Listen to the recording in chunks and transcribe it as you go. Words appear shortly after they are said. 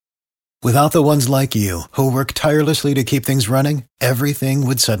Without the ones like you, who work tirelessly to keep things running, everything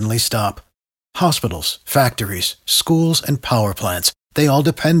would suddenly stop. Hospitals, factories, schools, and power plants, they all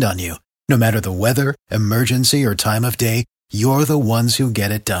depend on you. No matter the weather, emergency, or time of day, you're the ones who get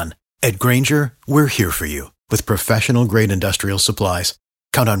it done. At Grainger, we're here for you with professional-grade industrial supplies.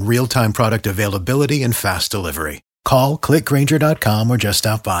 Count on real-time product availability and fast delivery. Call, clickgrainger.com, or just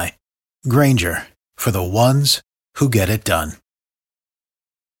stop by. Grainger, for the ones who get it done.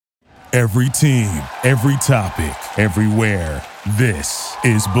 Every team, every topic, everywhere. This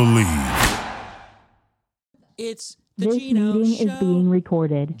is Believe. It's the This Gino meeting Show. is being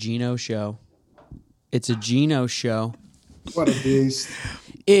recorded. Gino Show. It's a Gino Show. What a beast.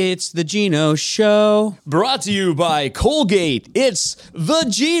 It's the Gino Show. Brought to you by Colgate. It's the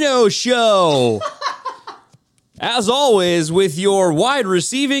Gino Show. As always, with your wide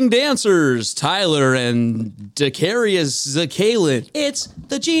receiving dancers, Tyler and Decarius Zakalin. It's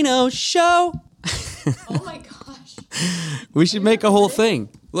the Gino Show. Oh my gosh. We should make a whole thing.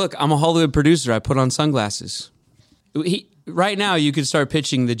 Look, I'm a Hollywood producer. I put on sunglasses. Right now, you could start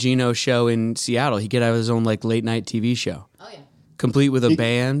pitching the Gino Show in Seattle. He could have his own late night TV show. Oh yeah. Complete with a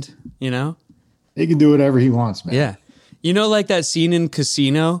band, you know? He can do whatever he wants, man. Yeah. You know, like that scene in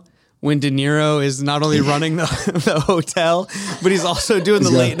Casino when De Niro is not only running the hotel, but he's also doing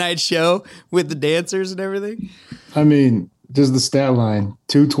the late night show with the dancers and everything? I mean, just the stat line,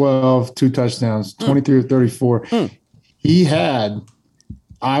 212, 2 touchdowns, 23 or 34. He had,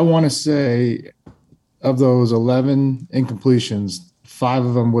 I want to say, of those 11 incompletions, 5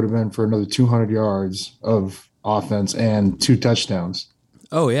 of them would have been for another 200 yards of offense and 2 touchdowns.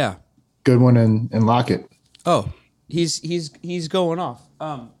 Oh, yeah. Goodwin and Lockett. Oh, he's going off.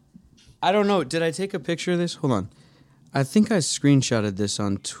 I don't know. Did I take a picture of this? Hold on. I think I screenshotted this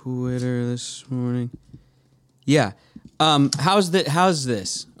on Twitter this morning. Yeah. How's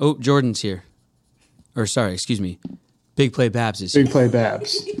this? Oh, Jordan's here. Or sorry, excuse me. Big Play Babs is here. Big Play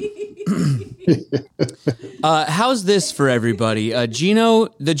Babs. How's this for everybody? The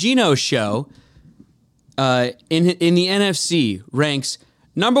Gino Show in the NFC ranks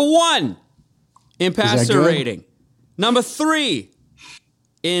number 1 in passer rating, number 3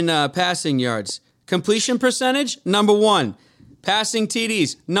 in passing yards, completion percentage, number 1, passing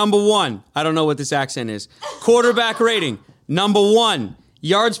TDs, number 1. I don't know what this accent is. Quarterback rating, number 1.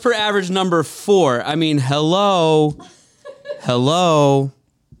 Yards per average, number 4. I mean, hello.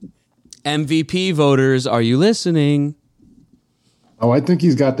 MVP voters, are you listening? Oh, I think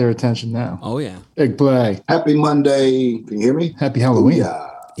he's got their attention now. Oh, yeah. Big Play. Happy Monday. Can you hear me? Happy Halloween.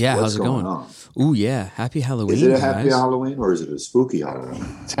 Yeah, What's how's it going? on? Ooh, yeah. Happy Halloween, Is it a happy guys. Halloween or is it a spooky Halloween?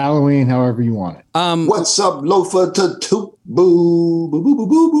 It's Halloween, however you want it. What's up, loafer to toot boo boo boo boo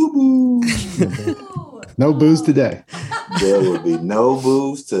boo boo boo? No booze today. There will be no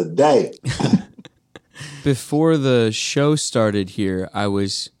booze today. Before the show started here, I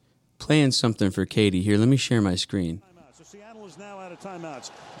was playing something for Katie. Here, let me share my screen. So Seattle is now out of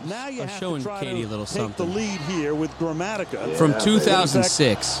timeouts. Now you I'm have showing to try Katie to a little take something. the lead here with Grammatica. From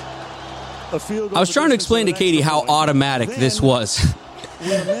 2006. I was trying to explain to Katie how automatic this was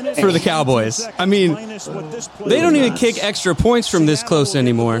for the Cowboys. I mean, they don't even kick extra points from this close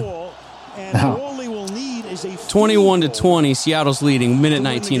anymore. 21-20, Seattle's leading, minute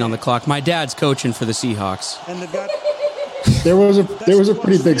 19 on the clock. My dad's coaching for the Seahawks. There was a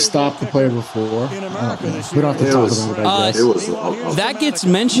pretty big stop to play before. We don't have to talk about it, I guess. That gets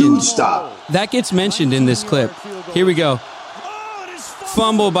mentioned. Stop. That gets mentioned in this clip. Here we go.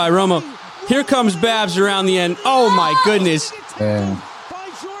 Fumble by Romo. Here comes Babs around the end. Oh my goodness. Yeah.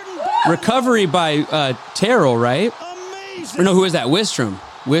 Recovery by Terrell, right? Or no, who is that? Wistrom.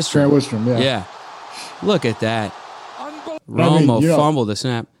 Trent Wistrom, yeah. Yeah. Look at that. Romo fumbled the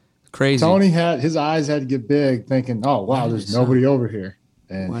snap. Crazy. Tony his eyes had to get big, thinking, "Oh wow, there's nobody over here."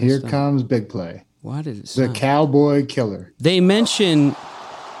 And here comes Big Play. Why did it The stop? Cowboy Killer. They mention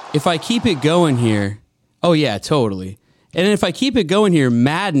if I keep it going here. Oh yeah, totally. And if I keep it going here,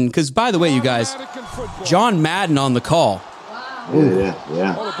 Madden, because by the way, you guys, John Madden on the call. Yeah.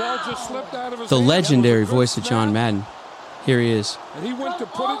 The legendary voice of John Madden. Here he is. And he went to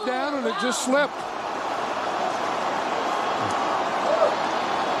put it down and it just slipped.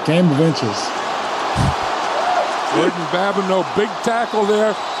 Game of inches. Jordan Babineau, big tackle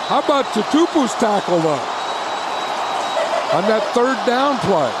there. How about Tutupu's tackle, though? On that 3rd down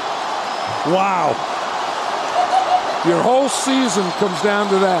play. Wow. Your whole season comes down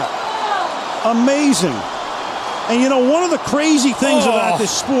to that. Amazing. And you know, one of the crazy things about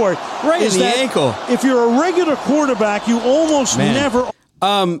this sport is in the that ankle. if you're a regular quarterback, you almost never.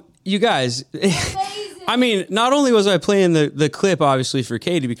 You guys, I mean, not only was I playing the clip, obviously, for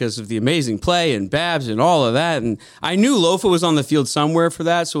Katie because of the amazing play and Babs and all of that, and I knew Lofa was on the field somewhere for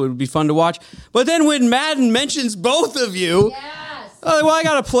that, so it would be fun to watch. But then when Madden mentions both of you, well, I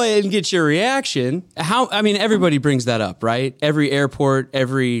got to play it and get your reaction. Everybody brings that up, right? Every airport,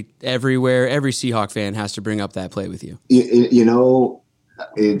 everywhere, every Seahawk fan has to bring up that play with you. You know,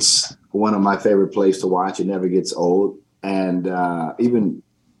 it's one of my favorite plays to watch. It never gets old. And even,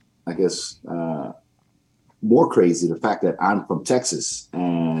 I guess, more crazy, the fact that I'm from Texas.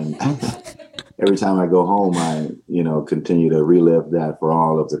 And every time I go home, I, continue to relive that for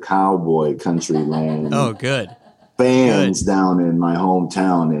all of the cowboy country land. Oh, good. Fans down in my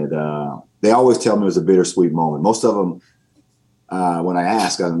hometown. They always tell me it was a bittersweet moment. Most of them, when I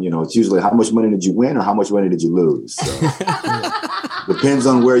ask, it's usually how much money did you win or how much money did you lose? So, depends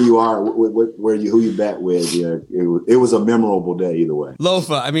on where you are, who you bet with. Yeah, it was a memorable day either way.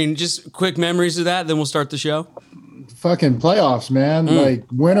 Lofa, just quick memories of that, then we'll start the show. Fucking playoffs, man. Like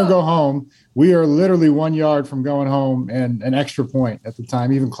win or go home. We are literally 1 yard from going home and an extra point at the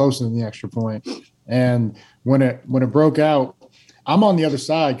time, even closer than the extra point. And when it broke out, I'm on the other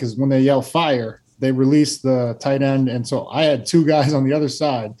side because when they yell fire, they release the tight end. And so I had two guys on the other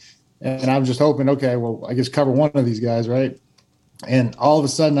side. And I'm just hoping, okay, well, I guess cover one of these guys, right? And all of a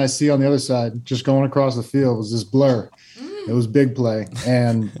sudden I see on the other side, just going across the field, was this blur. It was big play.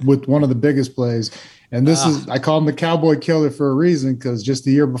 And with one of the biggest plays. And this is, I call him the Cowboy Killer for a reason, because just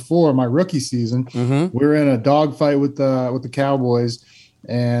the year before my rookie season, we were in a dogfight with the Cowboys.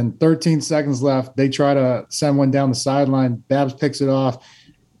 And 13 seconds left. They try to send one down the sideline. Babs picks it off,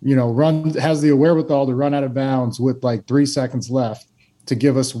 has the wherewithal to run out of bounds with like 3 seconds left to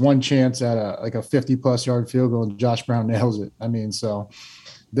give us one chance at a 50-plus yard field goal, and Josh Brown nails it. So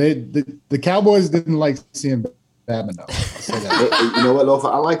the Cowboys didn't like seeing Babin, though. I'll say that. You know what,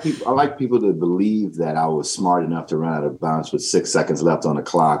 Lofa? I like people to believe that I was smart enough to run out of bounds with 6 seconds left on the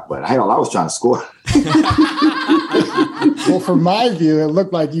clock, but hell, I was trying to score. Well, from my view, it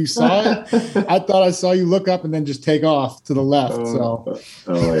looked like you saw it. I thought I saw you look up and then just take off to the left.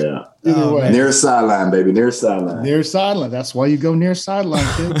 Yeah. Either way. Near sideline, baby. Near sideline. Near sideline. That's why you go near sideline,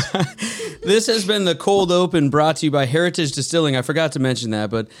 kids. This has been the Cold Open brought to you by Heritage Distilling. I forgot to mention that,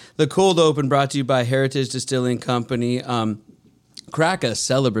 but the Cold Open brought to you by Heritage Distilling Company. Crack a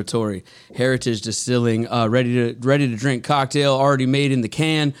celebratory Heritage Distilling ready to drink cocktail already made in the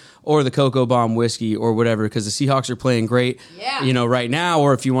can, or the Cocoa Bomb whiskey or whatever, because the Seahawks are playing great, right now,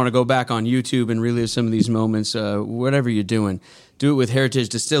 or if you want to go back on YouTube and relive some of these moments, whatever you're doing, do it with Heritage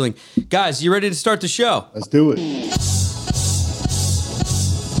Distilling. Guys, you ready to start the show? Let's do it.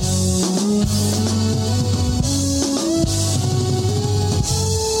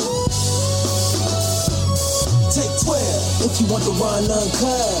 If you want the run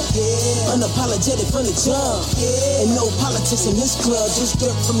uncut, unapologetic from the jump, and no politics in this club, just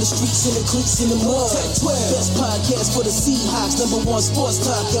dirt from the streets and the cliques in the mud. Tech 12, best podcast for the Seahawks, #1 sports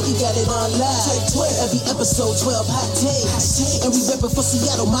talk, yeah, we got it on live. Tech 12, every episode 12 hot takes, and we reppin' for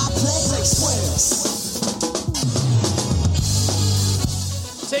Seattle, my place.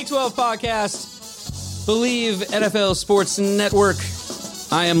 Take 12 podcast, Believe NFL Sports Network.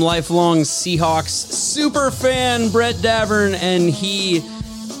 I am lifelong Seahawks super fan Brett Davern, and he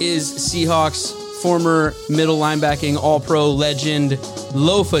is Seahawks former middle linebacking all-pro legend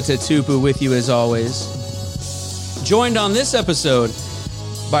Lofa Tatupu with you as always. Joined on this episode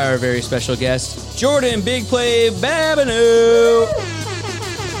by our very special guest, Jordan Big Play Babineau.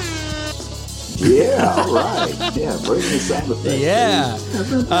 Yeah, all right. Yeah, breaking the sound effect. Yeah.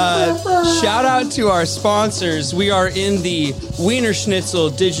 Shout out to our sponsors. We are in the Wiener Schnitzel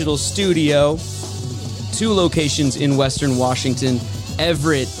Digital Studio. 2 locations in Western Washington,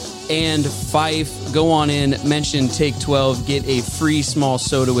 Everett and Fife. Go on in, mention Take 12, get a free small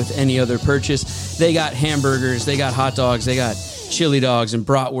soda with any other purchase. They got hamburgers, they got hot dogs, they got chili dogs and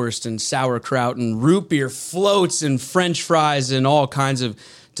bratwurst and sauerkraut and root beer floats and French fries and all kinds of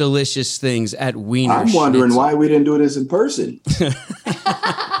delicious things at Wiener I'm wondering why we didn't do this in person.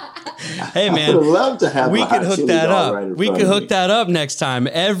 Hey, man, I would love to have. We could hook that up. We could hook that up next time.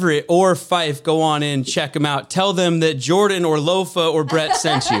 Everett or Fife, go on in, check them out. Tell them that Jordan or Lofa or Brett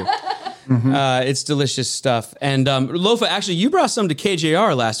sent you. It's delicious stuff. And Lofa, actually, you brought some to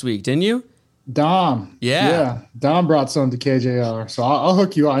KJR last week, didn't you? Dom. Yeah. Dom brought some to KJR. So I'll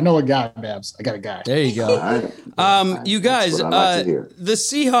hook you up. I know a guy, Babs. I got a guy. There you go. You guys, the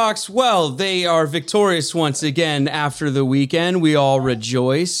Seahawks, well, they are victorious once again after the weekend. We all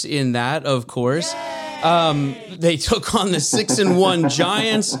rejoice in that, of course. They took on the 6-1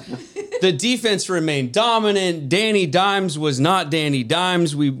 Giants. The defense remained dominant. Danny Dimes was not Danny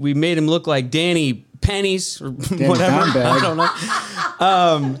Dimes. We made him look like Danny pennies or whatever. I don't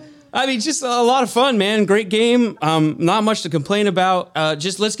know. I mean, just a lot of fun, man. Great game. Not much to complain about.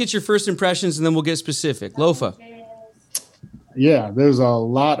 Just let's get your first impressions, and then we'll get specific. Lofa. Yeah, there's a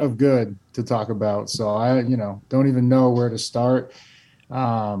lot of good to talk about. So I, don't even know where to start.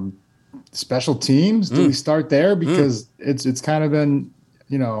 Special teams, do we start there? Because it's kind of been,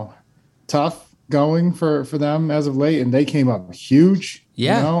 tough going for them as of late, and they came up huge.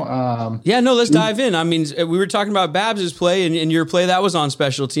 Yeah. Let's dive in. I mean, we were talking about Babs' play and your play that was on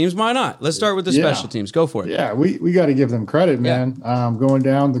special teams. Why not? Let's start with the special teams. Go for it. Yeah, we got to give them credit, man. Going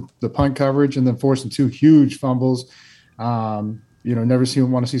down the punt coverage and then forcing 2 huge fumbles. Never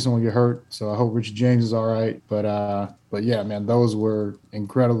want to see someone get hurt. So I hope Richie James is all right. But yeah, man, those were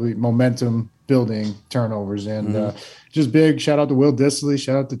incredibly momentum building turnovers, and just big shout out to Will Dissly,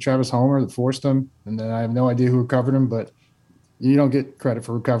 shout out to Travis Homer that forced them. And then I have no idea who recovered him, but you don't get credit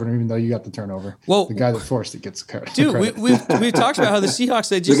for recovering him, even though you got the turnover. Well, the guy that forced it gets credit. Dude, we've talked about how the Seahawks,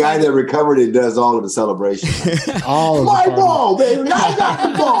 they just the guy that recovered it does all of the celebration. My ball, baby! I got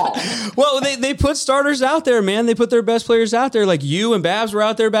the ball. Well, they put starters out there, man. They put their best players out there. Like you and Babs were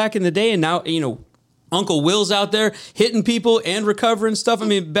out there back in the day, and now Uncle Will's out there hitting people and recovering stuff. I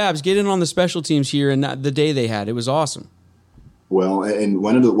mean, Babs, get in on the special teams here and the day they had. It was awesome. Well, and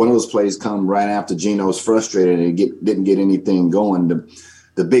one of those plays come right after Geno's frustrated and didn't get anything going.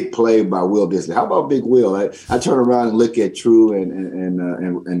 The big play by Will Dissly. How about Big Will? I turn around and look at True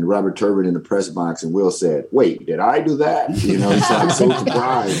and Robert Turbin in the press box, and Will said, "Wait, did I do that?" He's like so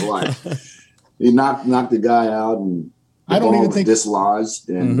surprised. Like he knocked the guy out, and I don't even think dislodged.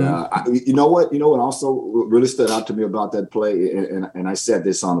 And you know what also really stood out to me about that play, and I said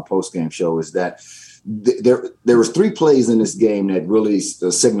this on the post-game show, is that there was 3 plays in this game that really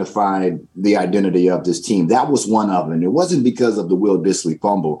signified the identity of this team. That was one of them. It wasn't because of the Will Dissly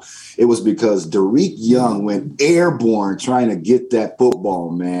fumble. It was because Derek Young went airborne trying to get that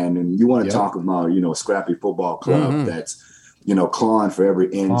football, man. And you want to talk about, a scrappy football club that's, clawing for every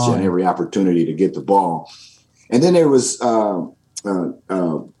inch and every opportunity to get the ball. And then there was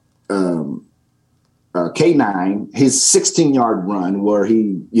K9, his 16-yard run where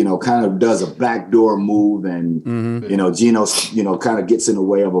he, kind of does a backdoor move and, Geno, kind of gets in the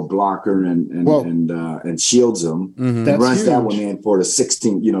way of a blocker and shields him and runs huge. That one in for the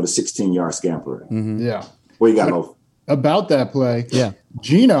 16-yard scamper. Yeah. What you got, about that play? Yeah.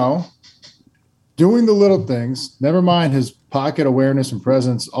 Geno doing the little things, never mind his pocket awareness and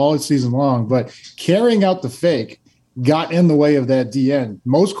presence all season long, but carrying out the fake got in the way of that DN.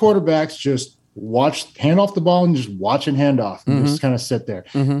 Most quarterbacks just hand off the ball and just watch and hand off and just kind of sit there.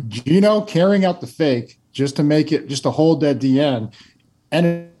 Geno carrying out the fake just to hold that DN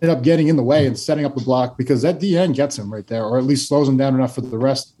ended up getting in the way and setting up the block, because that DN gets him right there, or at least slows him down enough for the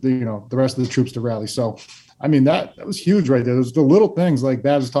rest of the troops to rally. So, I mean, that was huge right there. There's the little things like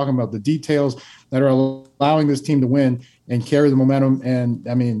Babs is talking about, the details that are allowing this team to win and carry the momentum. And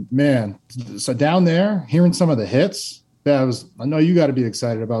I mean, man, so down there, hearing some of the hits, Babs, I know you got to be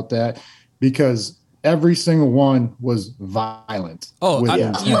excited about that, because every single one was violent. Oh,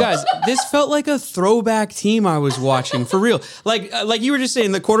 you guys, this felt like a throwback team I was watching, for real. Like you were just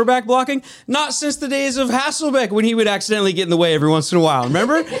saying, the quarterback blocking, not since the days of Hasselbeck when he would accidentally get in the way every once in a while.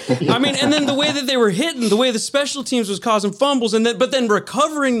 Remember? I mean, and then the way that they were hitting, the way the special teams was causing fumbles, but then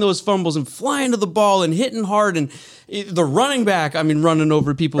recovering those fumbles and flying to the ball and hitting hard, and the running back, I mean, running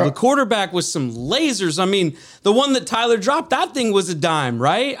over people. The quarterback was some lasers. I mean, the one that Tyler dropped, that thing was a dime,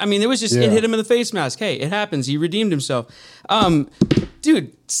 right? I mean, it was just, it hit him in the face mask. Hey, it happens. He redeemed himself.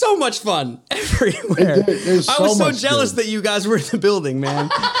 Dude, so much fun everywhere. I was so jealous that you guys were in the building, man.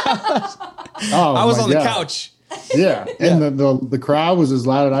 I was on the couch. Yeah, and the crowd was as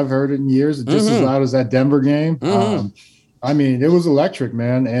loud as I've heard it in years. Just as loud as that Denver game. I mean, it was electric,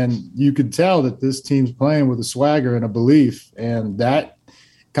 man. And you could tell that this team's playing with a swagger and a belief. And that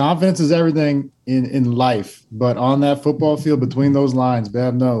confidence is everything in life. But on that football field, between those lines,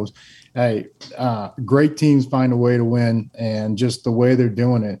 Bab knows, hey, great teams find a way to win. And just the way they're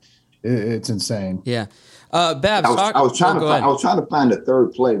doing it, it's insane. Yeah. Babs, I was trying to find a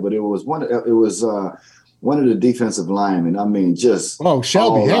third play, but it was one of the defensive linemen. I mean, just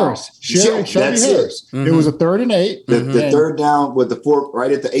Shelby Harris. Shelby Harris. It was a 3rd and 8. The third down with the fourth,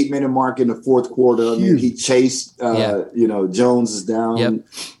 right at the 8-minute mark in the fourth quarter. I mean, he chased. Jones is down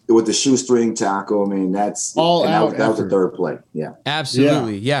with the shoestring tackle. I mean, that's all out. That was the third play. Yeah,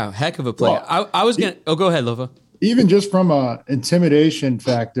 absolutely. Yeah, heck of a play. Well, I was gonna. Go ahead, Lova. Even just from a intimidation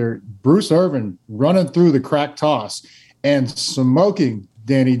factor, Bruce Irvin running through the crack toss and smoking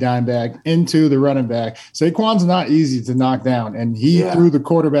Danny Dimebag into the running back. Saquon's not easy to knock down, and he threw the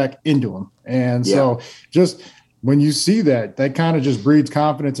quarterback into him. And so just when you see that kind of just breeds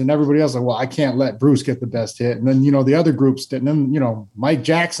confidence in everybody else. Like, well, I can't let Bruce get the best hit. And then, the other groups didn't. And then, Mike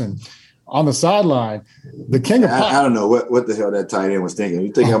Jackson on the sideline, the king of pop. I don't know what the hell that tight end was thinking.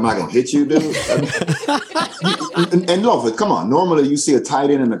 You think I'm not going to hit you, dude? and look, come on. Normally you see a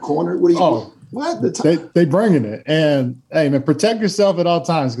tight end in the corner. What do you What? They bringing it. And, hey, man, protect yourself at all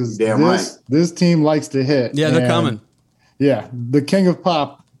times because this team likes to hit. Yeah, they're coming. Yeah, the king of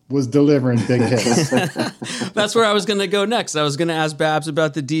pop was delivering big hits. That's where I was going to go next. I was going to ask Babs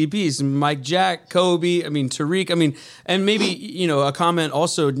about the DBs. Mike Jack, Kobe, Tariq. And maybe, a comment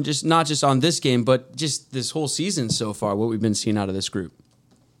also, just not just on this game, but just this whole season so far, what we've been seeing out of this group.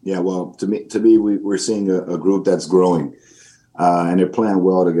 Yeah, well, to me, we're seeing a group that's growing. And they're playing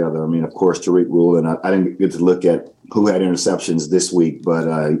well together. Of course, Tariq Woolen. I didn't get to look at who had interceptions this week,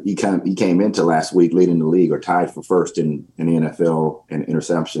 but he came into last week leading the league or tied for first in the NFL in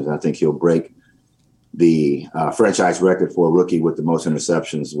interceptions. I think he'll break the franchise record for a rookie with the most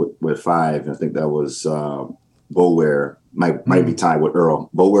interceptions with 5. I think that was Boulware. Might be tied with Earl.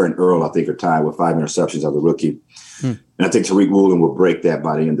 Boulware and Earl, I think, are tied with 5 interceptions as a rookie. And I think Tariq Woolen will break that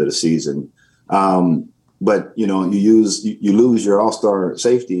by the end of the season. But, you lose your all-star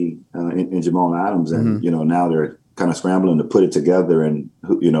safety in Jamal Adams, and, now they're kind of scrambling to put it together, and,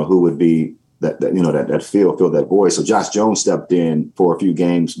 who would be that fill that void. So Josh Jones stepped in for a few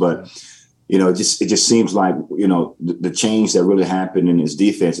games, but, it just seems like, the change that really happened in his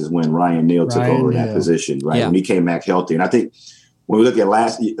defense is when Ryan Neal took over that position, right? Yeah. When he came back healthy. And I think when we look at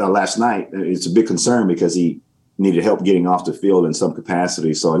last night, it's a big concern because he needed help getting off the field in some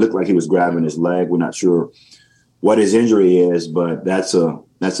capacity. So it looked like he was grabbing his leg. We're not sure what his injury is, but that's a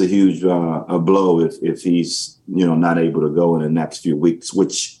huge a blow if he's, not able to go in the next few weeks,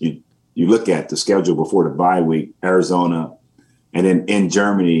 which you look at the schedule before the bye week, Arizona, and then in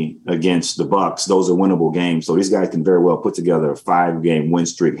Germany against the Bucs. Those are winnable games. So these guys can very well put together a 5-game win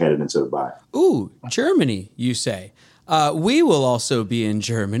streak headed into the bye. Ooh, Germany, you say. We will also be in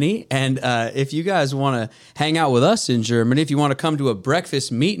Germany, and if you guys want to hang out with us in Germany, if you want to come to a breakfast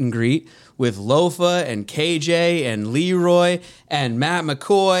meet and greet with Lofa and KJ and Leroy and Matt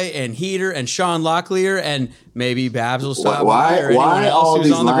McCoy and Heater and Sean Locklear and maybe Babs will stop by or anyone else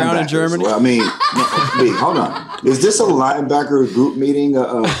who's on the ground in Germany. Well, hold on. Is this a linebacker group meeting?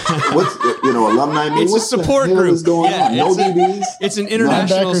 What's alumni meeting? It's What's a support group. Is going on? No DBs? It's an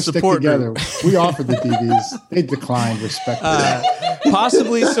international support group. We offered the DBs. They declined respectfully.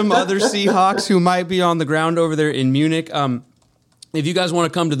 Possibly some other Seahawks who might be on the ground over there in Munich. If you guys want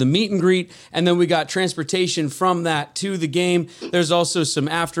to come to the meet and greet, and then we got transportation from that to the game. There's also some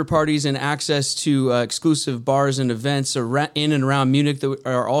after parties and access to exclusive bars and events in and around Munich that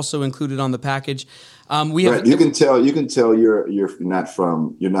are also included on the package. You can tell you're not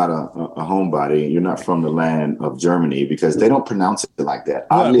a homebody. You're not from the land of Germany because they don't pronounce it like that.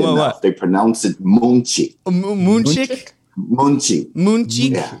 Oddly enough, they pronounce it Munchik. Munchik?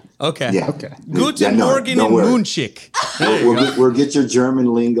 Munchik? Yeah. Okay. Yeah. Okay. Guten Morgen in Munchik. We'll get your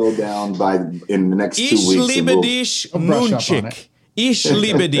German lingo down in the next 2 weeks. Ich liebe dich, Munchik. Ich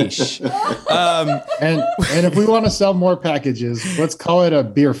liebe dich. And if we want to sell more packages, let's call it a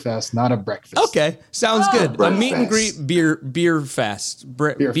beer fest, not a breakfast. Okay, sounds good. A meet and greet beer fest.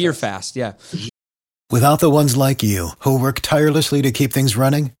 Beer fest, yeah. Without the ones like you, who work tirelessly to keep things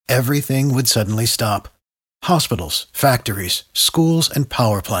running, everything would suddenly stop. Hospitals, factories, schools, and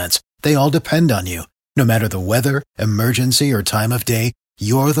power plants, they all depend on you. No matter the weather, emergency, or time of day,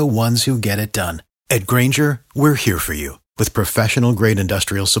 you're the ones who get it done. At Grainger, we're here for you with professional-grade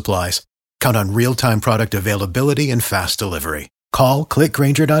industrial supplies. Count on real-time product availability and fast delivery. Call,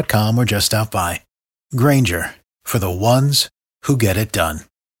 clickgrainger.com, or just stop by. Grainger, for the ones who get it done.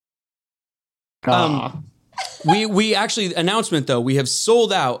 We actually, announcement though, we have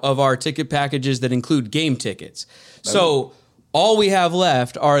sold out of our ticket packages that include game tickets. So all we have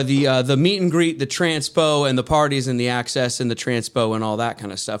left are the meet and greet, the transpo, and the parties and the access and the transpo and all that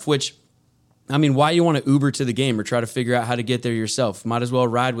kind of stuff, which, why you want to Uber to the game or try to figure out how to get there yourself? Might as well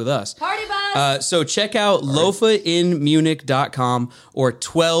ride with us. Party bus! So check out lofainmunich.com or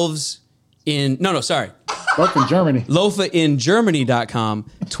 12s in... No, sorry. Both in Germany. lofaingermany.com,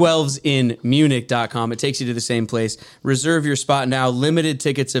 12sinmunich.com. It takes you to the same place. Reserve your spot now. Limited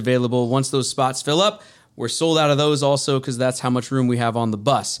tickets available. Once those spots fill up, we're sold out of those also because that's how much room we have on the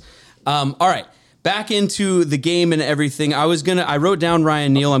bus. All right. Back into the game and everything. I wrote down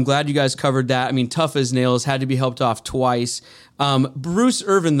Ryan Neal. I'm glad you guys covered that. Tough as nails, had to be helped off twice. Bruce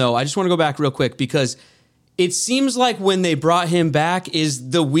Irvin, though, I just want to go back real quick because it seems like when they brought him back is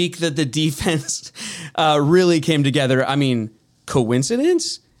the week that the defense really came together. I mean,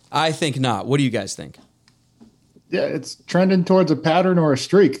 coincidence? I think not. What do you guys think? Yeah, it's trending towards a pattern or a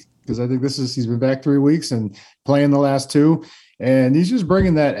streak, because I think he's been back 3 weeks and playing the last 2, and he's just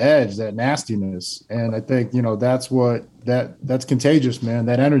bringing that edge, that nastiness. And I think, that's contagious, man,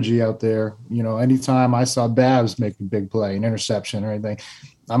 that energy out there. Anytime I saw Babs make a big play, an interception or anything,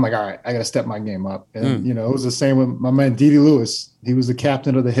 I'm like, all right, I got to step my game up. And, it was the same with my man, Dede Lewis. He was the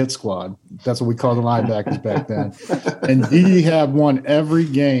captain of the hit squad. That's what we called the linebackers back then. And Dede had won every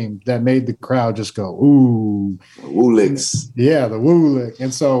game that made the crowd just go, ooh. Woo licks. Yeah, the woo lick.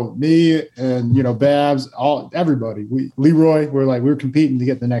 And so me and, Babs, everybody, Leroy, we're competing to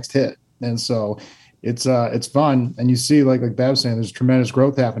get the next hit. And so it's fun. And you see, like Babs saying, there's tremendous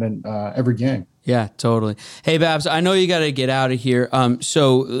growth happening every game. Yeah, totally. Hey, Babs, I know you got to get out of here.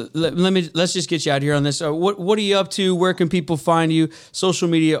 So let's just get you out of here on this. What are you up to? Where can people find you? Social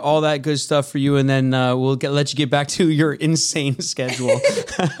media, all that good stuff for you, and then we'll let you get back to your insane schedule.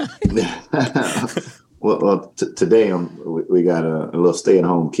 Well, today we got a little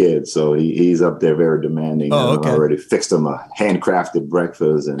stay-at-home kid, so he's up there very demanding. Oh, okay. I already fixed him a handcrafted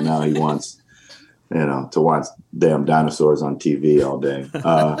breakfast, and now he wants, to watch damn dinosaurs on TV all day.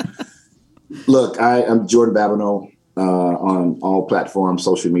 Look, I'm Jordan Babineau on all platforms,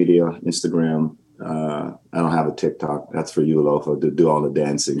 social media, Instagram. I don't have a TikTok. That's for you, Lofa, to do all the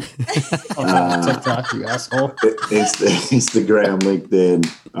dancing. TikTok, you asshole. Instagram, LinkedIn,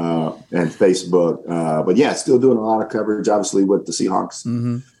 and Facebook. But yeah, still doing a lot of coverage, obviously, with the Seahawks.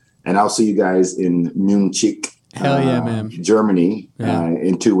 Mm-hmm. And I'll see you guys in Munich, Hell yeah, man. Germany,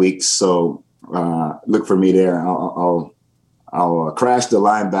 in 2 weeks. So look for me there. I'll crash the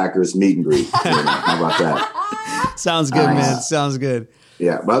linebackers meet and greet. How about that? Sounds good, man. Sounds good.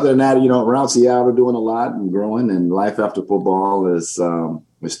 Yeah, but other than that, around Seattle, we're doing a lot and growing, and life after football is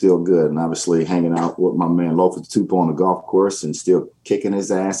still good. And obviously, hanging out with my man Lofa Tupou on the golf course and still kicking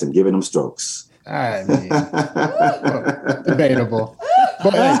his ass and giving him strokes. I mean, debatable.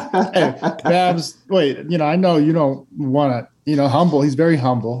 But hey, Babs, wait, I know you don't want to, humble. He's very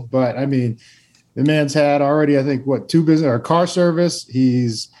humble, but I mean, the man's had already, I think, 2 business or car service.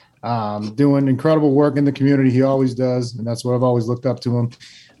 He's doing incredible work in the community. He always does, and that's what I've always looked up to him.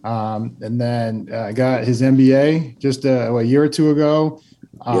 And then got his MBA just a year or 2 ago.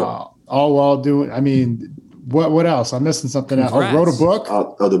 All while doing. I mean, what else? I'm missing something else. Congrats. Wrote a book.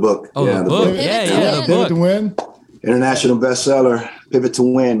 The book. The book. Yeah, the book. Pivot to Win. International bestseller. Pivot to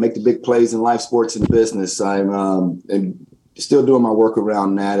Win. Make the big plays in life, sports, and business. I'm still doing my work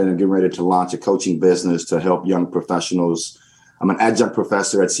around that, and I'm getting ready to launch a coaching business to help young professionals. I'm an adjunct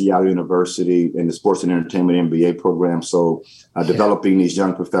professor at Seattle University in the Sports and Entertainment MBA program. So developing these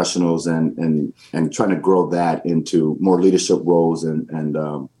young professionals and trying to grow that into more leadership roles and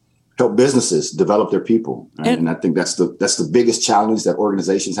help businesses develop their people. Right? And I think that's the biggest challenge that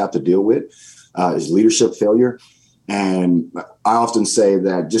organizations have to deal with is leadership failure. And I often say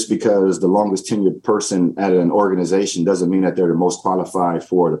that just because the longest tenured person at an organization doesn't mean that they're the most qualified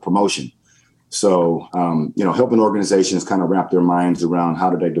for the promotion. So, helping organizations kind of wrap their minds around how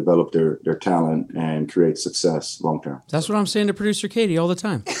do they develop their talent and create success long term. That's what I'm saying to producer Katie all the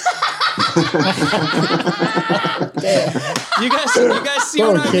time. You guys see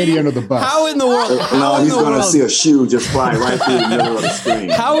what I mean? Katie under the bus. How in the world? He's going to see a shoe just fly right through the middle of the screen.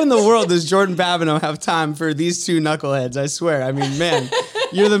 How in the world does Jordan Babineau have time for these 2 knuckleheads? I swear. I mean, man,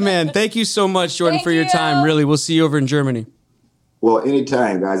 you're the man. Thank you so much, Jordan, for your time. Really, we'll see you over in Germany. Well,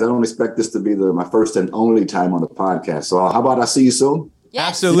 anytime, guys. I don't expect this to be my first and only time on the podcast. So how about I see you soon? Yes.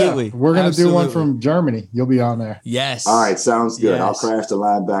 Absolutely. Yeah, we're going to do one from Germany. You'll be on there. Yes. All right. Sounds good. Yes. I'll crash the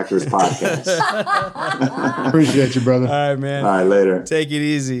linebackers podcast. Appreciate you, brother. All right, man. All right. Later. Take it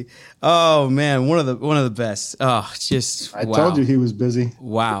easy. Oh, man. One of the best. Oh, just I told you he was busy.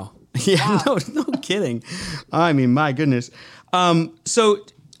 Wow. Yeah. No kidding. I mean, my goodness. So,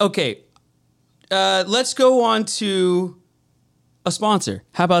 okay. Let's go on to a sponsor.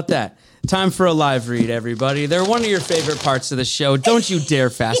 How about that? Time for a live read, everybody. They're one of your favorite parts of the show. Don't you dare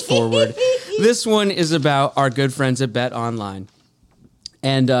fast forward. This one is about our good friends at Bet Online.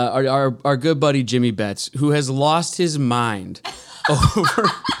 And our good buddy Jimmy Betts, who has lost his mind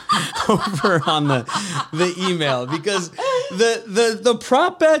over on the email because the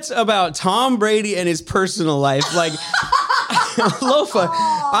prop bets about Tom Brady and his personal life, like Lofa,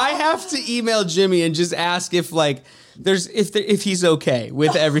 I have to email Jimmy and just ask if if he's okay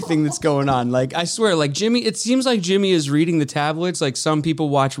with everything that's going on. Like, I swear, like Jimmy, it seems like Jimmy is reading the tablets like some people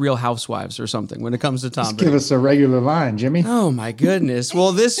watch Real Housewives or something when it comes to Tom Brady. Give us a regular line, Jimmy. Oh my goodness.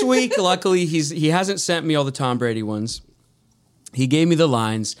 Well, this week, luckily, he hasn't sent me all the Tom Brady ones. He gave me the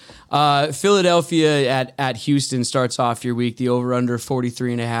lines. Philadelphia at Houston starts off your week. The over-under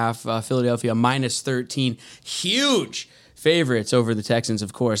 43.5. Philadelphia minus 13. Huge favorites over the Texans,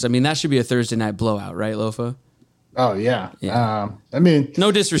 of course. I mean, that should be a Thursday night blowout, right, Lofa? Oh, yeah. I mean,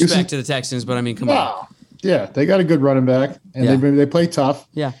 no disrespect to the Texans, but I mean, come on. Yeah, they got a good running back, and they play tough.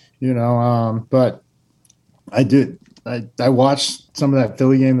 Yeah. But I watched some of that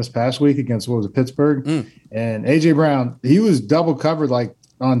Philly game this past week against, Pittsburgh? And A.J. Brown, he was double covered like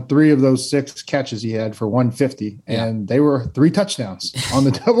on 3 of those 6 catches he had for 150, and they were 3 touchdowns on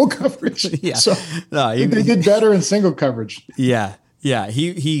the double coverage. Yeah. So they did better in single coverage. Yeah. Yeah,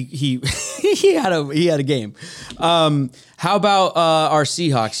 he had a game. How about our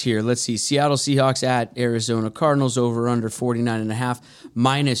Seahawks here? Let's see. Seattle Seahawks at Arizona Cardinals, over under 49.5,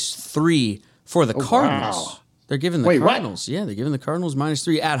 minus 3 for the Cardinals. Wow. They're giving the Cardinals. What? Yeah, they're giving the Cardinals minus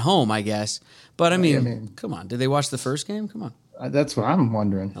 3 at home, I guess. But I mean, come on. Did they watch the first game? Come on. That's what I'm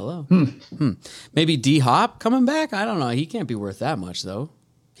wondering. Hello. Maybe D Hop coming back? I don't know. He can't be worth that much though.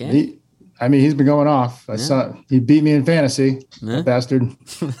 Can he? I mean, he's been going off. I saw he beat me in fantasy. That bastard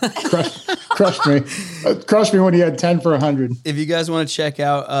crushed me. Crushed me when he had 10 for 100. If you guys want to check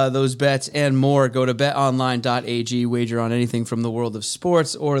out those bets and more, go to betonline.ag. Wager on anything from the world of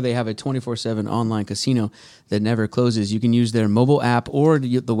sports, or they have a 24/7 online casino that never closes. You can use their mobile app or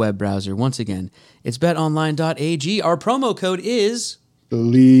the web browser. Once again, it's betonline.ag. Our promo code is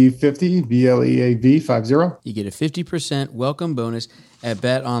BLEAV50, BLEAV50. You get a 50% welcome bonus at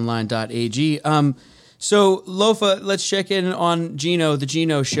betonline.ag. So, Lofa, let's check in on Gino, the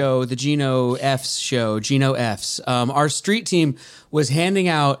Gino show, the Gino F's show, Gino F's. Our street team was handing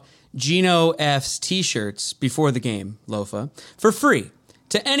out Gino F's t-shirts before the game, Lofa, for free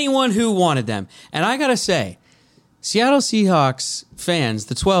to anyone who wanted them. And I got to say, Seattle Seahawks fans,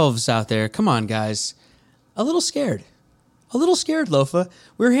 the 12s out there, come on, guys, a little scared. A little scared, Lofa.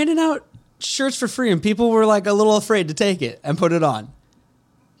 We were handing out shirts for free, and people were like a little afraid to take it and put it on.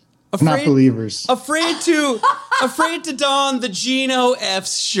 Not believers. Afraid to don the Gino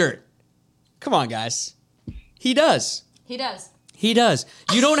F's shirt. Come on, guys. He does. He does. He does.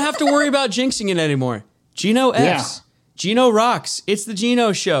 You don't have to worry about jinxing it anymore. Gino F's. Yeah. Gino rocks. It's the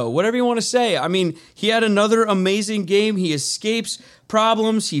Gino show. Whatever you want to say. I mean, he had another amazing game. He escapes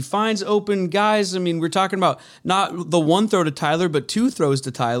problems. He finds open guys. I mean, we're talking about not the 1 throw to Tyler, but 2 throws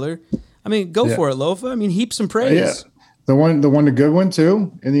to Tyler. I mean, go for it, Lofa. I mean, heap some praise. Yeah. The good one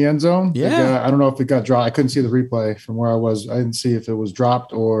too in the end zone. Yeah. I don't know if it got dropped. I couldn't see the replay from where I was. I didn't see if it was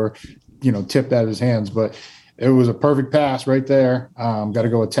dropped or, tipped out of his hands, but it was a perfect pass right there. Got to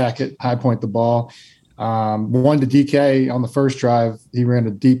go attack it, high point the ball. One to DK on the first drive. He ran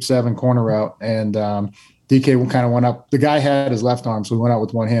a deep 7 corner route, and DK kind of went up. The guy had his left arm, so he went out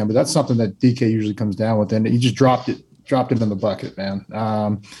with one hand, but that's something that DK usually comes down with, and he just dropped it in the bucket,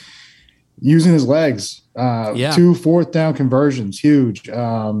 man. Using his legs, 2 4th down conversions, huge.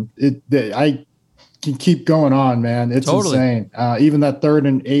 I can keep going on, man. It's insane. Even that 3rd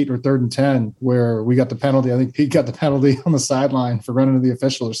and 8 or 3rd and 10 where we got the penalty. I think Pete got the penalty on the sideline for running to the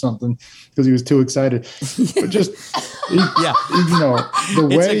official or something because he was too excited. But just, the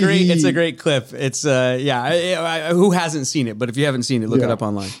way it's a great clip. It's who hasn't seen it? But if you haven't seen it, look it up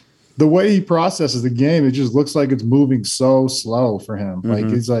online. The way he processes the game, it just looks like it's moving so slow for him. Like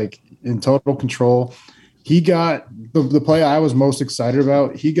he's like in total control. He got the play I was most excited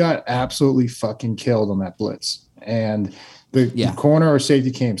about. He got absolutely fucking killed on that blitz, and the corner or safety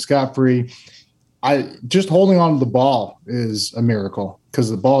came scot-free. I just holding on to the ball is a miracle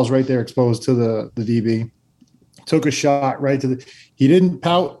because the ball is right there exposed to the DB. Took a shot right to the. He didn't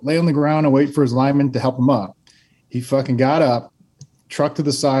pout, lay on the ground, and wait for his lineman to help him up. He fucking got up, trucked to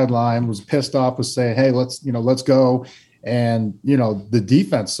the sideline, was pissed off, was saying, "Hey, let's go." And, the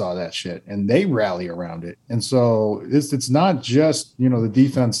defense saw that shit and they rally around it. And so it's not just, the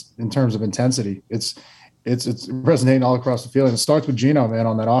defense in terms of intensity. It's resonating all across the field. And it starts with Gino, man,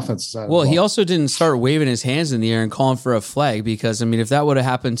 on that offensive side. Well, he also didn't start waving his hands in the air and calling for a flag because, I mean, if that would have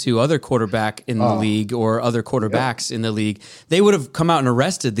happened to other quarterback in the league or other quarterbacks in the league, they would have come out and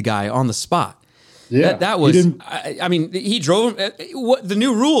arrested the guy on the spot. Yeah, that was. I mean, he drove the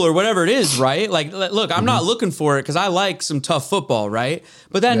new rule or whatever it is, right? Like, look, I'm not looking for it because I like some tough football, right?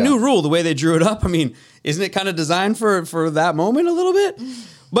 But that new rule, the way they drew it up, I mean, isn't it kind of designed for that moment a little bit?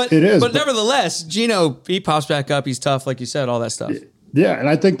 But It is, but nevertheless, Gino, he pops back up. He's tough, like you said, all that stuff. Yeah, and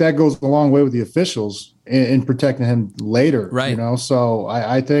I think that goes a long way with the officials in protecting him later. Right. So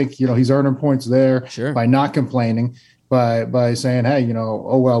I think he's earning points there by not complaining, by saying, hey,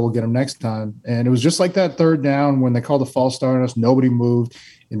 oh well, we'll get him next time. And it was just like that third down when they called a false start on us. Nobody moved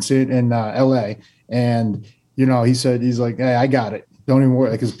in L.A. And he said, he's like, hey, I got it. Don't even worry,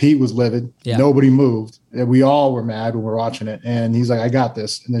 because Pete was livid. Yeah. Nobody moved. And we all were mad when we were watching it. And he's like, I got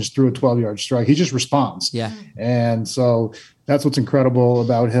this. And then just threw a 12-yard strike. He just responds. Yeah. And so that's what's incredible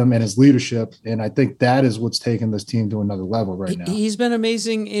about him and his leadership. And I think that is what's taken this team to another level right now. He's been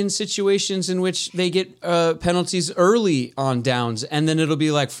amazing in situations in which they get penalties early on downs, and then it'll be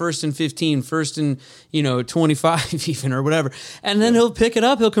like 1st and 15, 1st and 25 even, or whatever. And then he'll pick it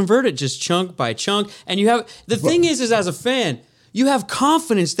up. He'll convert it just chunk by chunk. And you have the thing is as a fan, you have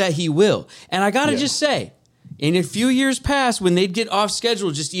confidence that he will. And I got to just say, in a few years past, when they'd get off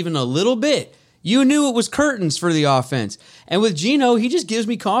schedule just even a little bit, you knew it was curtains for the offense. And with Gino, he just gives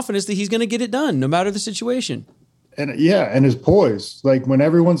me confidence that he's going to get it done no matter the situation. And and his poise, like when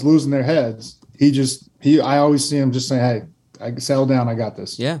everyone's losing their heads, I always see him just saying, hey, I settle down. I got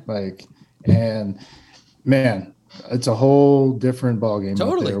this. Yeah. And man, it's a whole different ballgame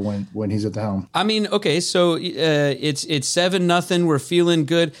Totally. out there when he's at the helm. I mean, okay, so it's 7-0. We're feeling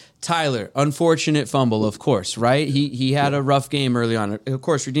good. Tyler, unfortunate fumble, of course, right? He had a rough game early on. Of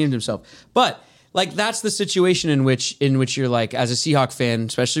course, redeemed himself. But that's the situation in which you're like, as a Seahawk fan,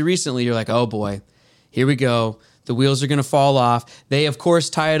 especially recently, you're like, oh boy, here we go. The wheels are going to fall off. They, of course,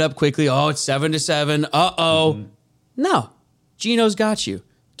 tie it up quickly. Oh, it's 7-7. Uh-oh. Mm-hmm. No, Gino's got you.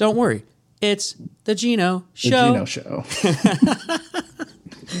 Don't worry. It's the Gino Show. The Gino Show.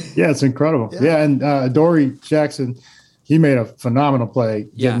 Yeah, it's incredible. Yeah, and Adoree Jackson, he made a phenomenal play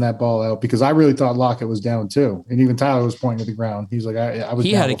getting that ball out because I really thought Lockett was down too. And even Tyler was pointing to the ground. He's like, I was.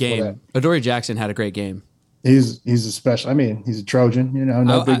 He down had a game. that. Adoree Jackson had a great game. He's a special. I mean, he's a Trojan.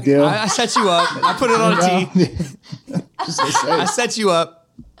 No big deal. I set you up. I put it on a tee. I set you up.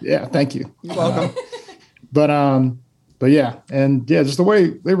 Yeah, thank you. You're welcome. But yeah, and yeah, just the way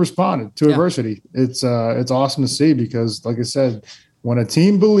they responded to adversity, it's awesome to see because, like I said, when a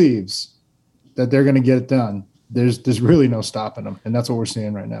team believes that they're going to get it done, there's really no stopping them, and that's what we're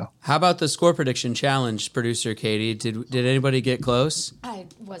seeing right now. How about the score prediction challenge, producer Katie? Did anybody get close? I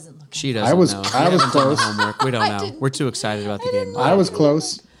wasn't looking. She doesn't I was know. I was close. Homework. We don't know. We're too excited about the game. I was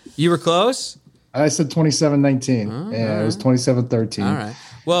close. You were close? I said 27-19, and it was 27-13. All right.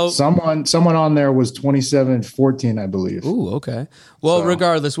 Well, someone on there was 27-14, I believe. Ooh, okay. Well,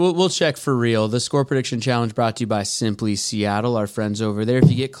 regardless, we'll check for real. The score prediction challenge brought to you by Simply Seattle, our friends over there.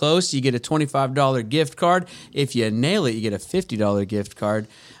 If you get close, you get a $25 gift card. If you nail it, you get a $50 gift card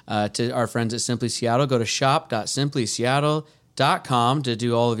to our friends at Simply Seattle. Go to shop.simplyseattle.com to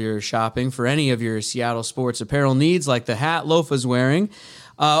do all of your shopping for any of your Seattle sports apparel needs, like the hat Lofa's wearing,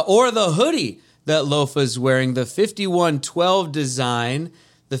 or the hoodie that Lofa's wearing, the 5112 design.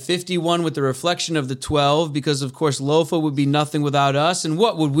 The 51 with the reflection of the 12, because, of course, Lofa would be nothing without us, and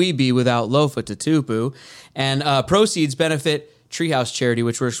what would we be without Lofa Tatupu? And proceeds benefit Treehouse Charity,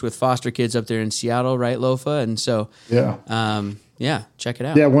 which works with foster kids up there in Seattle, right, Lofa? And so, check it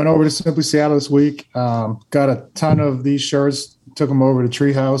out. Yeah, went over to Simply Seattle this week. Got a ton of these shirts, took them over to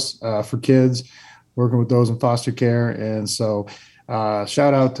Treehouse for kids, working with those in foster care. And so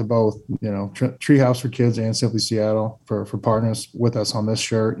shout out to both, Treehouse for Kids and Simply Seattle for partners with us on this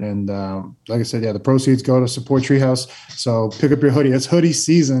shirt. And like I said, the proceeds go to support Treehouse. So pick up your hoodie. It's hoodie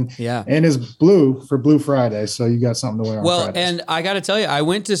season. Yeah. And it's blue for Blue Friday. So you got something to wear on Fridays. Well, and I got to tell you, I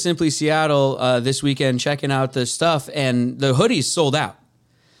went to Simply Seattle this weekend checking out the stuff, and the hoodies sold out.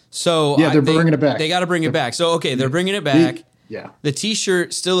 So they're bringing it back. They got to bring it back. So, okay, they're bringing it back. The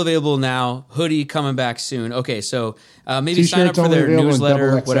T-shirt still available now. Hoodie coming back soon. Okay, so maybe T-shirt's sign up for their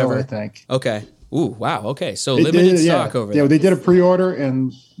newsletter, XL, whatever. I think. Okay. Ooh, wow. Okay, so limited stock over there. Yeah, they did a pre-order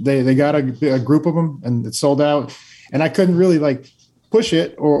and they got a group of them and it sold out. And I couldn't really push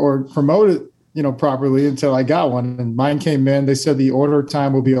it or promote it, properly until I got one. And mine came in. They said the order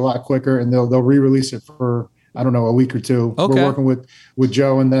time will be a lot quicker and they'll re-release it for, I don't know, a week or two. Okay. We're working with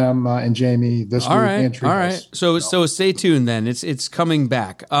Joe and them and Jamie this week. And Treehouse. All right. So stay tuned then. It's coming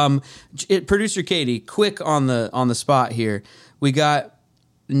back. Producer Katie, quick on the spot here. We got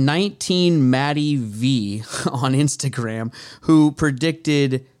 19 Maddie V on Instagram who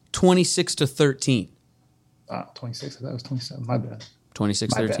predicted 26-13. 26. That was 27. My bad.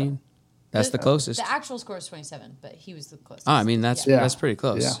 26-13. That's the closest. The actual score is 27, but he was the closest. Oh, I mean, that's pretty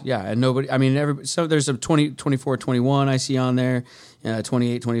close. Yeah. And nobody, I mean, so there's a 20, 24, 21 I see on there,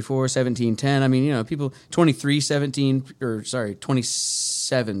 28, 24, 17, 10. I mean, you know, people, 23, 17, or sorry,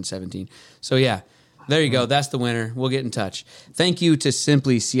 27, 17. So yeah, there you go. That's the winner. We'll get in touch. Thank you to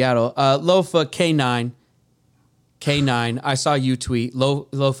Simply Seattle. Lofa K9. I saw you tweet.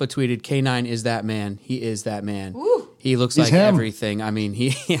 Lofa tweeted, K9 is that man. He is that man. Ooh. He looks like everything. I mean,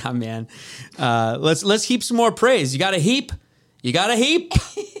 yeah, man. Let's heap some more praise. You got to heap.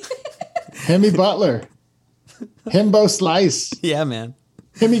 Hemi Butler. Himbo Slice. Yeah, man.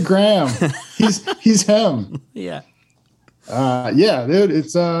 Hemi Graham. He's him. Yeah. Yeah, dude.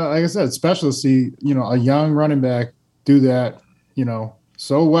 It's like I said, it's special to see, you know, a young running back do that, you know,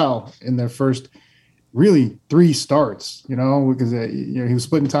 so well in their first really 3 starts, you know, because you know, he was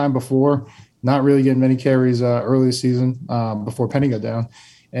splitting time before, not really getting many carries early this season before Penny got down.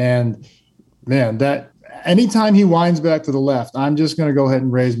 And man, that anytime he winds back to the left, I'm just going to go ahead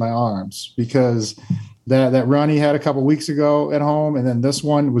and raise my arms, because that run he had a couple weeks ago at home, and then this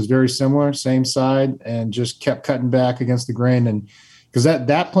one was very similar, same side, and just kept cutting back against the grain. And because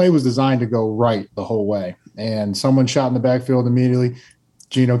that play was designed to go right the whole way, and someone shot in the backfield immediately.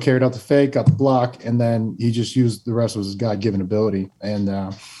 Gino carried out the fake, got the block, and then he just used the rest of his God-given ability.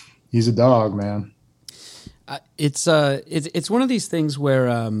 And he's a dog, man. It's one of these things where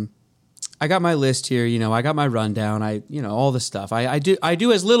I got my list here. You know, I got my rundown. All the stuff. I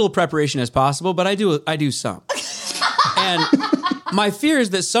do as little preparation as possible, but I do some. And my fear is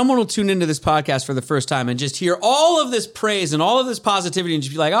that someone will tune into this podcast for the first time and just hear all of this praise and all of this positivity and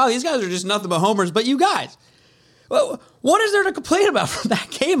just be like, "Oh, these guys are just nothing but homers." But you guys. Well, what is there to complain about from that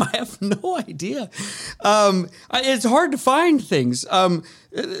game? I have no idea. It's hard to find things. The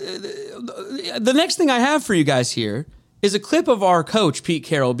next thing I have for you guys here is a clip of our coach, Pete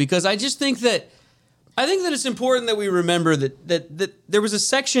Carroll, because I just think that it's important that we remember that there was a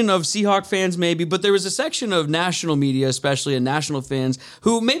section of Seahawk fans maybe, but there was a section of national media, especially, and national fans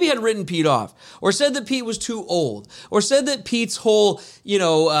who maybe had written Pete off, or said that Pete was too old, or said that Pete's whole,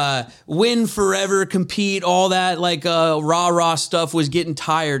 win forever, compete, all that like rah-rah stuff was getting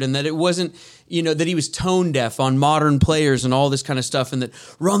tired, and that it wasn't, that he was tone deaf on modern players and all this kind of stuff, and that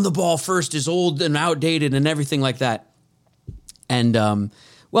run the ball first is old and outdated and everything like that. And,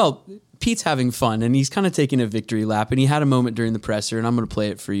 Pete's having fun, and he's kind of taking a victory lap, and he had a moment during the presser, and I'm going to play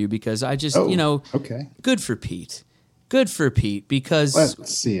it for you because I just, okay. Good for Pete. Good for Pete, because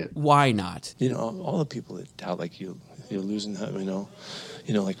let's see it. Why not? All the people that doubt like you're losing,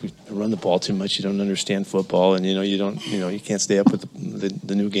 like we run the ball too much, you don't understand football, and you can't stay up with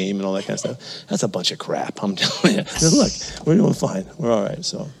the new game and all that kind of stuff. That's a bunch of crap. I'm telling you. Look, we're doing fine. We're all right.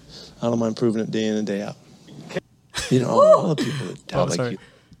 So I don't mind proving it day in and day out. All the people that doubt like you.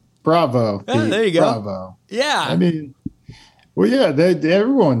 Bravo. Yeah, there you go. Bravo. Yeah. I mean, well, yeah,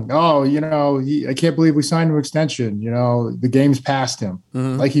 everyone, I can't believe we signed him an extension. The game's past him.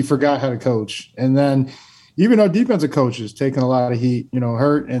 Mm-hmm. Like he forgot how to coach. And then even our defensive coaches taking a lot of heat,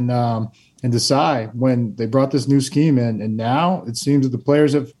 hurt and Desai when they brought this new scheme in. And now it seems that the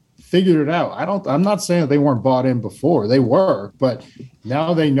players have figured it out. I'm not saying that they weren't bought in before. They were, but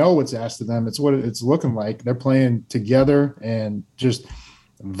now they know what's asked of them. It's what it's looking like. They're playing together and just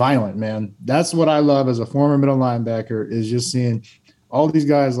violent, man. That's what I love as a former middle linebacker, is just seeing all these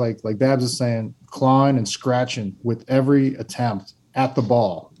guys like Babs is saying, clawing and scratching with every attempt at the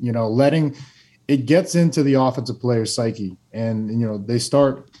ball, letting it gets into the offensive player's psyche, and they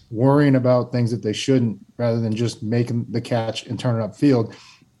start worrying about things that they shouldn't, rather than just making the catch and turn it upfield.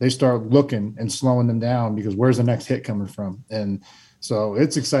 They start looking and slowing them down, because where's the next hit coming from? And so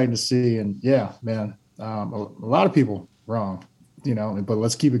it's exciting to see. And yeah, man, a lot of people wrong, but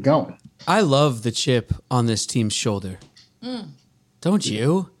let's keep it going. I love the chip on this team's shoulder. Don't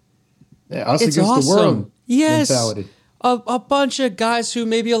you? Yeah, us it's against awesome. the world. Yes. Mentality. A bunch of guys who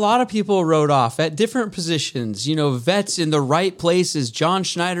maybe a lot of people wrote off at different positions, vets in the right places, John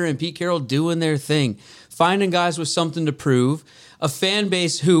Schneider and Pete Carroll doing their thing, finding guys with something to prove, a fan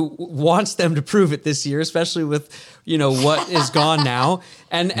base who wants them to prove it this year, especially with, what is gone now.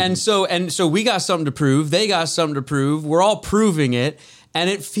 And so we got something to prove. They got something to prove. We're all proving it, and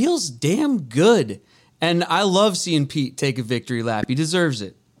it feels damn good. And I love seeing Pete take a victory lap. He deserves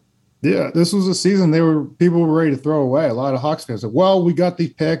it. Yeah, this was a season people were ready to throw away. A lot of Hawks fans said, well, we got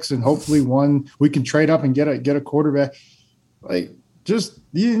these picks, and hopefully we can trade up and get a quarterback. Like, just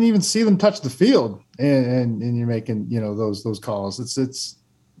you didn't even see them touch the field, and you're making those calls. It's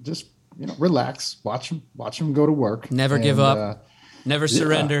just relax, watch them go to work. Never give up, never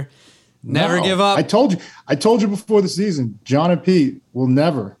surrender, never give up. I told you before the season, John and Pete will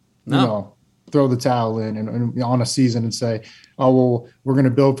never throw the towel in and on a season and say, oh, well, we're going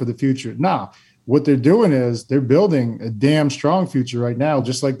to build for the future. No, what they're doing is they're building a damn strong future right now,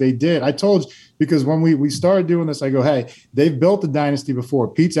 just like they did. I told you, because when we started doing this, I go, hey, they've built the dynasty before.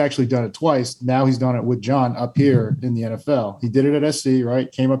 Pete's actually done it twice. Now he's done it with John up here in the NFL. He did it at SC,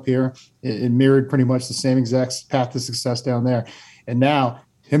 right? Came up here. It mirrored pretty much the same exact path to success down there. And now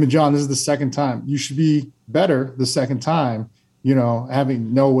him and John, this is the second time. You should be better the second time,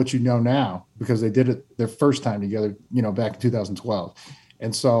 having know what you know now, because they did it their first time together, back in 2012.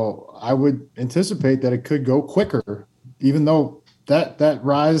 And so I would anticipate that it could go quicker, even though that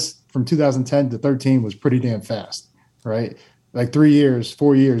rise from 2010 to 13 was pretty damn fast, right? Like 4 years,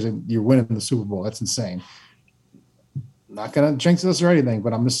 and you're winning the Super Bowl. That's insane. Not going to jinx us or anything,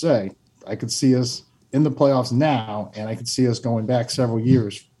 but I'm going to say I could see us in the playoffs now, and I could see us going back several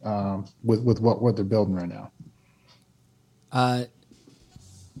years with what they're building right now.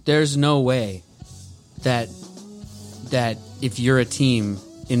 There's no way that if you're a team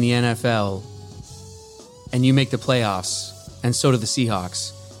in the NFL and you make the playoffs, and so do the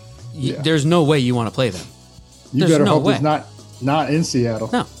Seahawks, there's no way you want to play them. You better hope it's not in Seattle.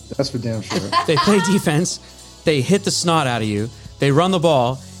 No. That's for damn sure. They play defense, they hit the snot out of you, they run the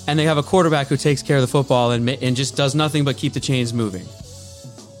ball, and they have a quarterback who takes care of the football and just does nothing but keep the chains moving.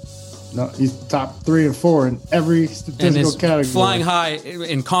 No, he's top 3 and 4 in every statistical category. Flying high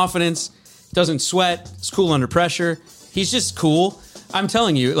in confidence, doesn't sweat, is cool under pressure. He's just cool. I'm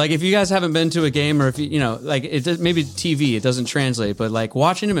telling you, like, if you guys haven't been to a game, or if maybe TV, it doesn't translate, but like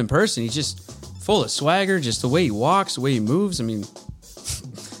watching him in person, he's just full of swagger, just the way he walks, the way he moves. I mean,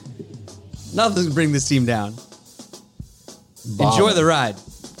 nothing can bring this team down. Bob. Enjoy the ride.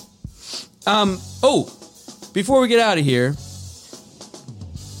 Before we get out of here,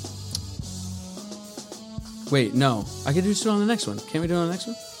 wait, no, I could do it on the next one. Can't we do it on the next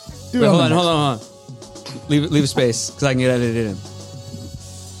one? Hold on. Leave a space, because I can get edited in.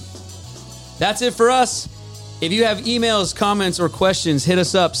 That's it for us. If you have emails, comments, or questions, hit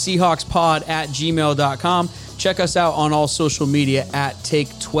us up, seahawkspod@gmail.com. Check us out on all social media at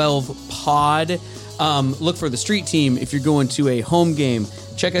Take12Pod. Look for the street team if you're going to a home game.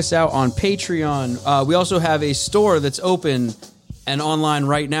 Check us out on Patreon. We also have a store that's open and online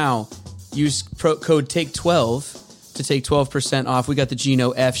right now. Use code TAKE12 to take 12% off. We got the Geno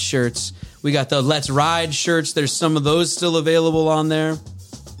F shirts. We got the Let's Ride shirts. There's some of those still available on there.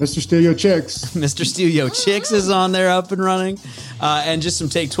 Mr. Steal Your Chicks. Mr. Steal Your Chicks is on there up and running. And just some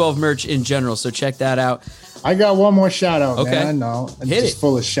Take 12 merch in general. So check that out. I got one more shout out, okay. Man. I know. I'm just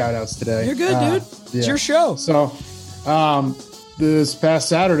full of shout outs today. You're good, dude. It's your show. So this past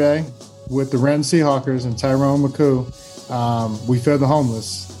Saturday with the Renton Seahawkers and Tyrone McCoo, we fed the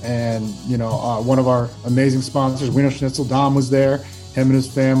homeless. And, one of our amazing sponsors, Wiener Schnitzel, Dom, was there, him and his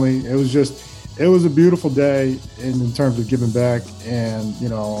family. It was a beautiful day in terms of giving back, and,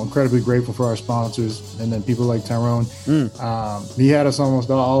 incredibly grateful for our sponsors. And then people like Tyrone. He had us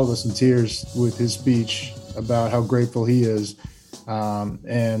all of us in tears with his speech about how grateful he is.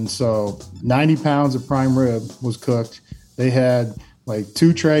 And so 90 pounds of prime rib was cooked. They had like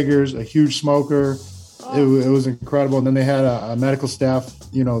 2 Traegers, a huge smoker. It was incredible. And then they had a medical staff,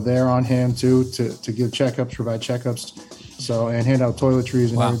 there on hand too, to give checkups, provide checkups, and hand out toiletries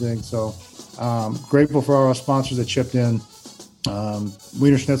and everything. So grateful for all our sponsors that chipped in.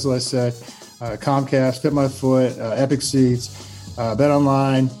 Wiener Schnitzel, I said, Comcast, Fit My Foot, Epic Seats, Bet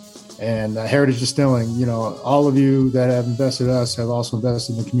Online, and Heritage Distilling. All of you that have invested in us have also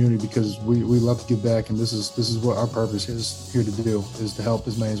invested in the community, because we love to give back, and this is what our purpose is here to do, is to help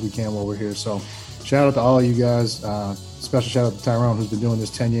as many as we can while we're here. So shout out to all of you guys. Special shout out to Tyrone, who's been doing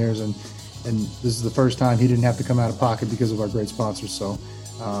this 10 years, and this is the first time he didn't have to come out of pocket because of our great sponsors. So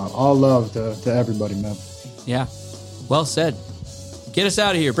all love to everybody, man. Yeah, well said. Get us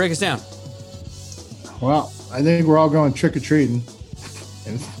out of here. Break us down. Well, I think we're all going trick-or-treating,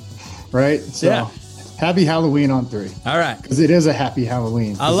 right? So yeah. Happy Halloween on 3. All right. Because it is a happy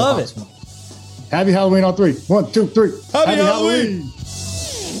Halloween. I love it. Happy Halloween on 3. 1, 2, 3. Happy Halloween.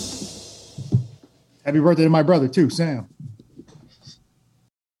 Happy birthday to my brother, too, Sam.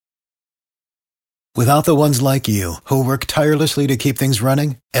 Without the ones like you, who work tirelessly to keep things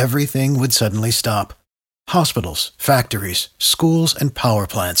running, everything would suddenly stop. Hospitals, factories, schools, and power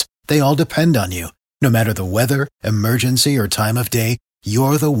plants, they all depend on you. No matter the weather, emergency, or time of day,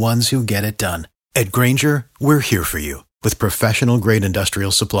 you're the ones who get it done. At Grainger, we're here for you with professional-grade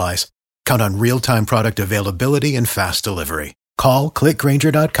industrial supplies. Count on real-time product availability and fast delivery. Call, click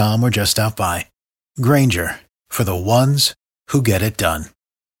Grainger.com, or just stop by. Grainger, for the ones who get it done.